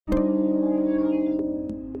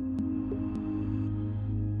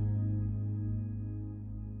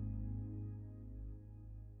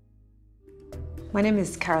My name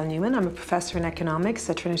is Carol Newman. I'm a professor in economics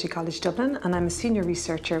at Trinity College Dublin, and I'm a senior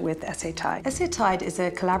researcher with SA-TIDE. SA-TIDE is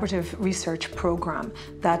a collaborative research programme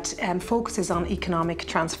that focuses on economic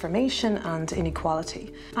transformation and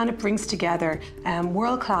inequality. And it brings together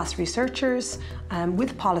world-class researchers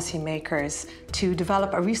with policymakers to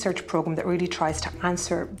develop a research programme that really tries to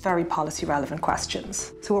answer very policy-relevant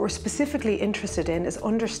questions. So what we're specifically interested in is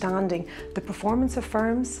understanding the performance of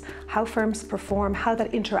firms, how firms perform, how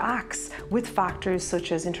that interacts with factors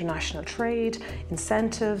such as international trade,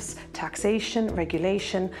 incentives, taxation,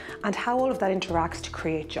 regulation, and how all of that interacts to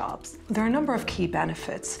create jobs. There are a number of key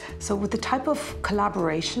benefits. So with the type of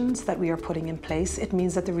collaborations that we are putting in place, it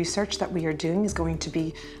means that the research that we are doing is going to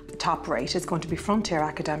be top rate, it's going to be frontier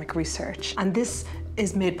academic research. And this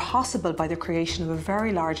is made possible by the creation of a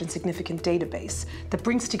very large and significant database that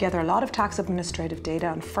brings together a lot of tax administrative data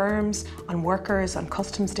on firms, on workers, on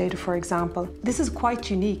customs data, for example. This is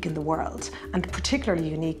quite unique in the world and particularly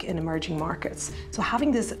unique in emerging markets. So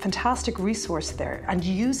having this fantastic resource there and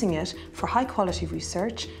using it for high quality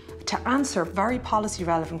research to answer very policy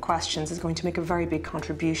relevant questions is going to make a very big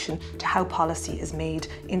contribution to how policy is made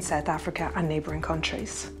in South Africa and neighbouring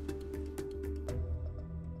countries.